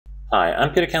Hi,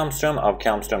 I'm Peter Kalmstrom of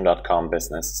kalmstrom.com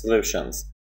Business Solutions.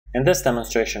 In this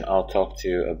demonstration, I'll talk to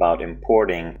you about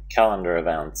importing calendar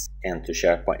events into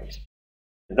SharePoint.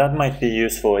 That might be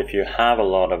useful if you have a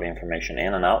lot of information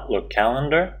in an Outlook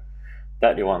calendar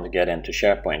that you want to get into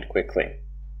SharePoint quickly.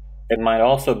 It might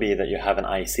also be that you have an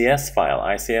ICS file.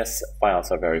 ICS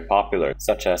files are very popular,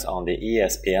 such as on the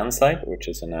ESPN site, which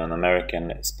is an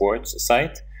American sports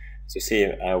site. So see,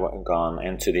 I've gone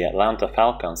into the Atlanta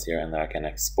Falcons here, and I can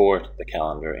export the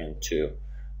calendar into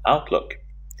Outlook.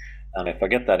 And if I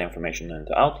get that information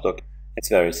into Outlook, it's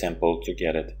very simple to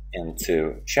get it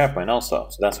into SharePoint also.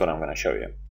 So that's what I'm going to show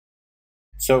you.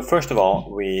 So first of all,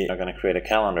 we are going to create a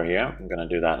calendar here. I'm going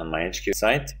to do that on my HQ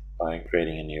site by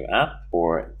creating a new app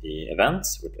for the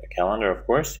events with a calendar, of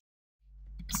course.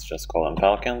 Let's just call them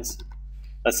Falcons.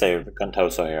 Let's say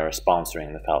Contoso here are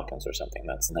sponsoring the Falcons or something.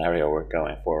 That's an area we're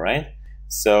going for, right?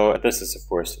 So this is, of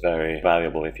course, very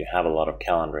valuable if you have a lot of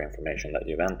calendar information that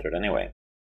you've entered anyway.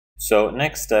 So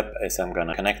next step is I'm going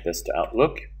to connect this to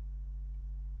Outlook.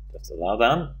 Just allow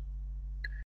that.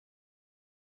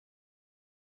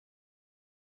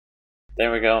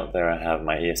 There we go. There I have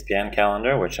my ESPN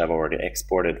calendar, which I've already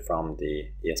exported from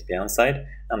the ESPN site,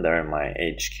 and there my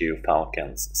HQ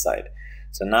Falcons site.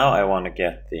 So now I want to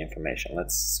get the information.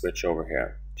 Let's switch over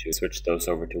here to switch those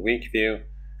over to week view,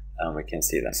 and we can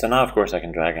see them. So now, of course, I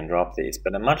can drag and drop these,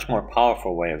 but a much more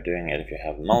powerful way of doing it, if you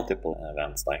have multiple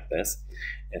events like this,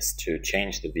 is to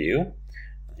change the view.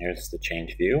 Here's the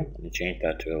change view, and you change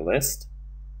that to a list,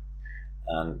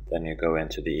 and then you go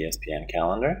into the ESPN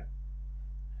calendar,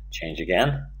 change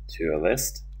again to a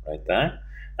list right there,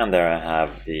 and there I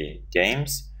have the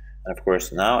games. And of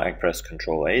course, now I press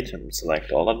Ctrl A to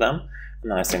select all of them, and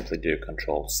then I simply do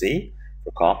Ctrl C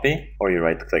for copy, or you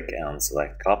right click and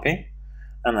select copy,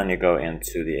 and then you go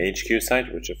into the HQ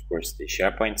site, which of course the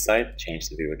SharePoint site, change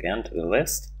the view again to the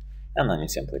list, and then you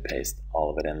simply paste all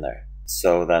of it in there.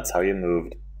 So that's how you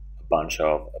moved a bunch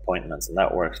of appointments, and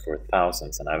that works for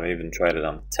thousands, and I've even tried it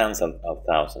on tens of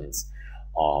thousands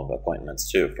of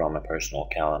appointments too, from a personal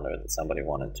calendar that somebody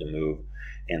wanted to move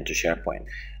into SharePoint.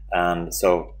 And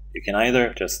so you can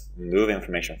either just move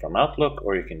information from Outlook,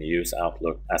 or you can use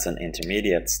Outlook as an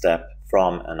intermediate step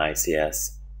from an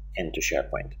ICS into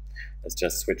SharePoint. Let's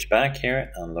just switch back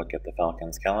here and look at the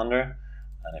Falcons calendar.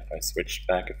 And if I switch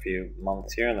back a few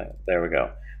months here, there we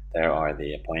go. There are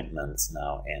the appointments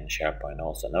now in SharePoint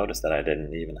also. Notice that I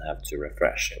didn't even have to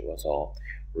refresh. It was all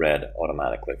read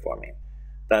automatically for me.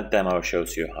 That demo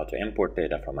shows you how to import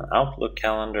data from an Outlook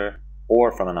calendar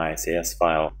or from an ICS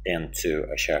file into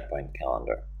a SharePoint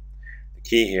calendar. The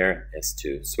key here is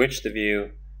to switch the view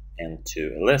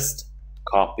into a list,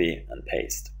 copy and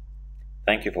paste.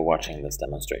 Thank you for watching this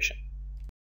demonstration.